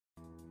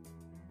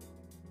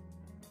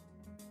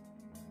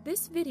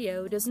This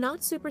video does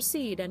not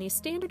supersede any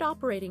standard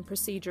operating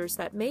procedures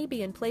that may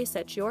be in place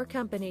at your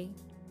company.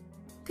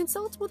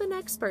 Consult with an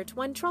expert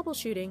when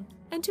troubleshooting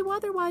and to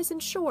otherwise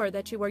ensure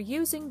that you are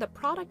using the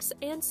products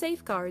and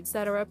safeguards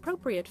that are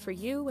appropriate for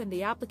you and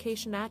the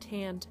application at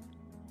hand.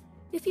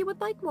 If you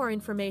would like more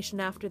information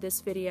after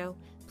this video,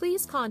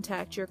 please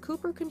contact your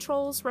Cooper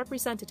Controls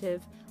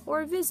representative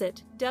or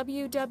visit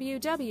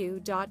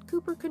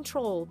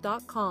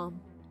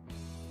www.coopercontrol.com.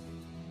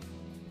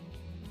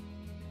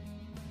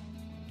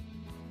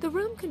 The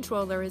room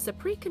controller is a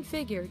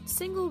pre-configured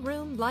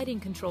single-room lighting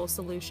control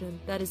solution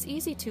that is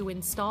easy to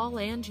install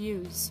and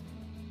use.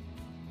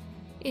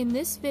 In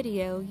this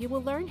video, you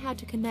will learn how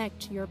to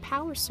connect your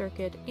power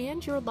circuit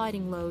and your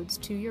lighting loads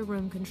to your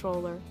room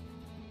controller.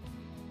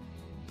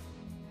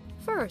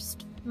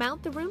 First,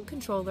 mount the room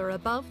controller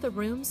above the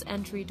room's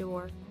entry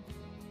door.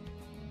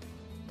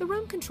 The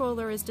room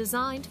controller is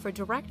designed for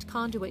direct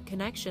conduit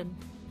connection.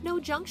 No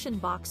junction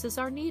boxes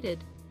are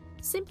needed.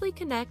 Simply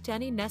connect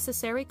any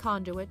necessary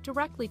conduit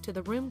directly to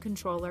the room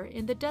controller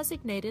in the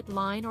designated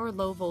line or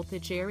low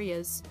voltage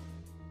areas.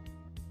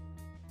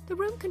 The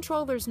room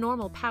controller's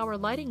normal power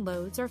lighting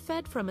loads are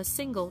fed from a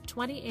single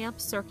 20-amp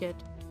circuit.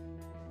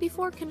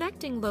 Before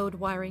connecting load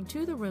wiring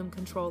to the room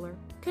controller,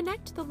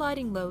 connect the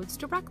lighting loads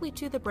directly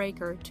to the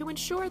breaker to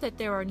ensure that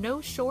there are no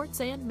shorts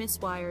and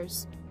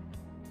miswires.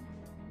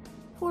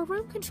 For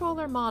room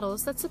controller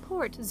models that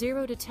support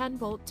 0 to 10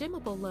 volt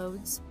dimmable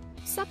loads,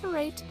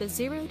 separate the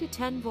 0 to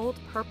 10 volt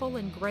purple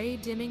and gray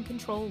dimming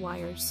control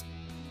wires.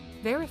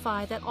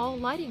 Verify that all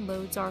lighting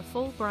loads are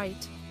full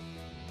bright.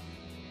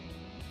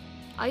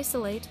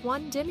 Isolate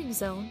one dimming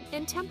zone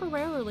and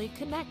temporarily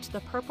connect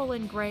the purple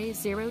and gray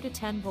 0 to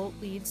 10 volt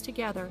leads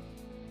together.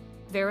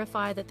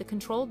 Verify that the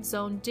controlled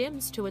zone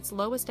dims to its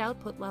lowest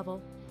output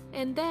level,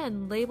 and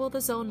then label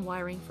the zone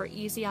wiring for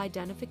easy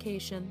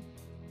identification.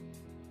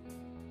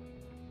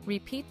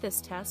 Repeat this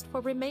test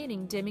for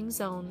remaining dimming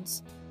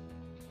zones.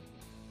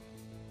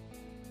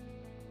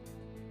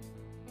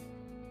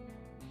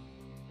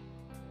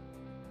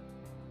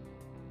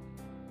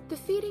 The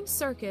feeding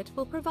circuit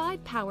will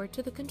provide power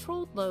to the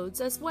controlled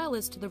loads as well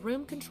as to the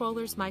room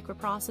controller's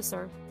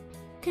microprocessor.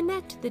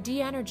 Connect the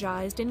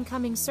de-energized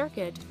incoming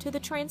circuit to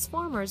the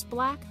transformer's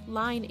black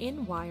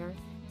line-in wire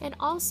and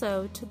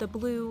also to the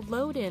blue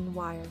load-in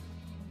wire.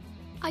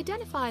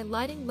 Identify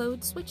lighting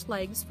load switch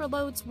legs for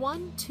loads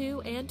 1,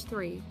 2, and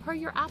 3 per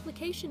your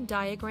application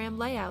diagram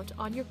layout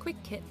on your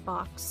Quick Kit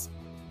box.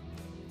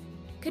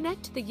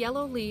 Connect the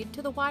yellow lead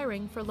to the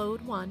wiring for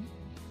load 1,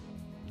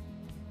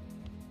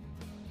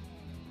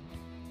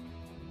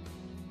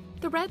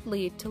 the red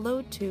lead to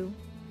load 2,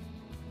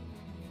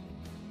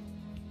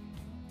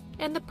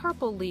 and the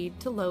purple lead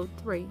to load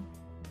 3.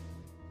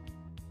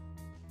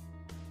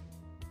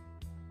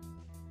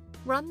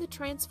 Run the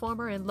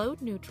transformer and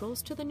load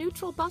neutrals to the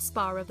neutral bus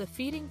bar of the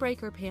feeding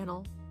breaker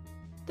panel.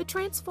 The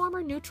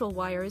transformer neutral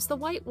wire is the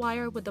white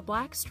wire with the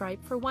black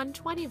stripe for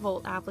 120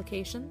 volt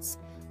applications,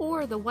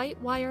 or the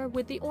white wire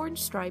with the orange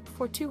stripe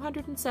for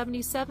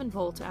 277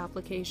 volt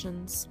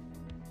applications.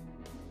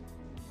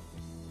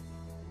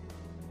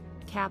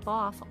 Cap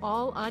off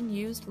all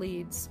unused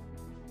leads.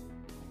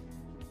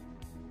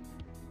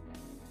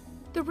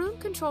 The room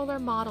controller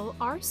model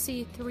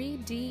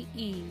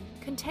RC3DE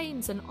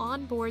contains an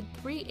onboard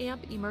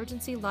 3-amp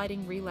emergency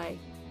lighting relay.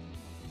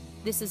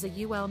 This is a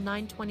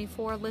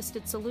UL924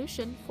 listed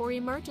solution for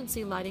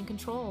emergency lighting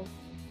control.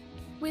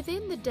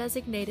 Within the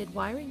designated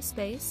wiring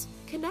space,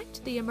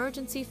 connect the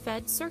emergency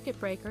fed circuit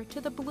breaker to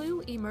the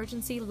blue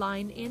emergency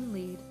line-in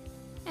lead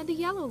and the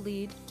yellow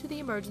lead to the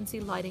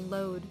emergency lighting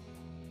load.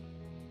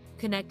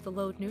 Connect the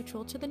load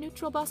neutral to the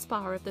neutral bus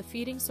bar of the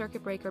feeding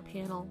circuit breaker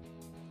panel.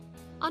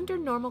 Under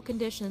normal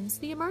conditions,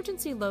 the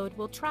emergency load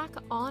will track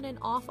on and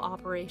off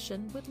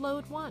operation with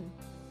load 1.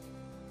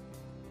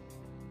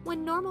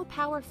 When normal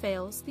power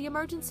fails, the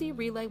emergency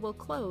relay will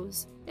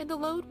close and the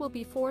load will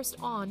be forced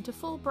on to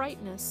full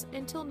brightness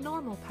until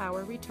normal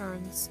power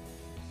returns.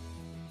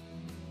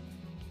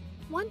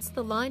 Once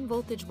the line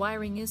voltage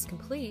wiring is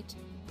complete,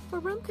 for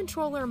room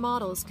controller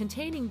models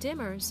containing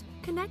dimmers,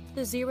 connect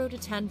the 0 to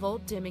 10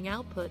 volt dimming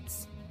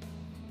outputs.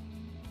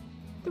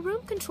 The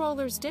room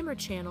controller's dimmer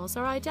channels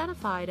are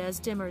identified as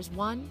dimmers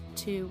 1,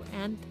 2,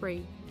 and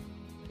 3.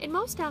 In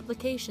most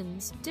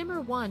applications, dimmer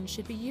 1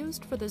 should be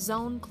used for the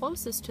zone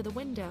closest to the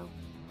window,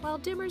 while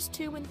dimmers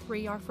 2 and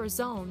 3 are for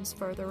zones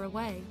further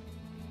away.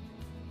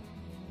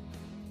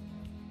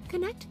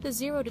 Connect the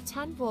 0 to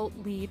 10 volt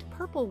lead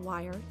purple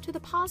wire to the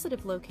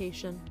positive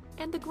location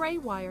and the gray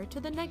wire to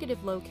the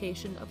negative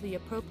location of the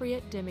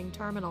appropriate dimming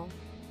terminal.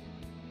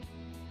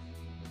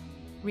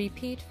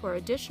 Repeat for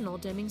additional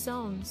dimming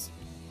zones.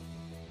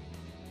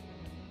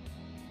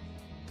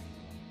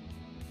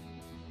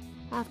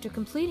 After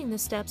completing the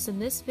steps in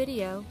this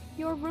video,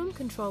 your room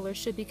controller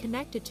should be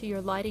connected to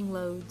your lighting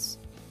loads.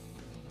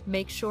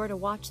 Make sure to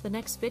watch the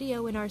next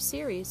video in our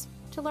series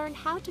to learn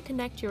how to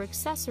connect your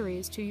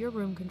accessories to your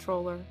room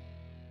controller.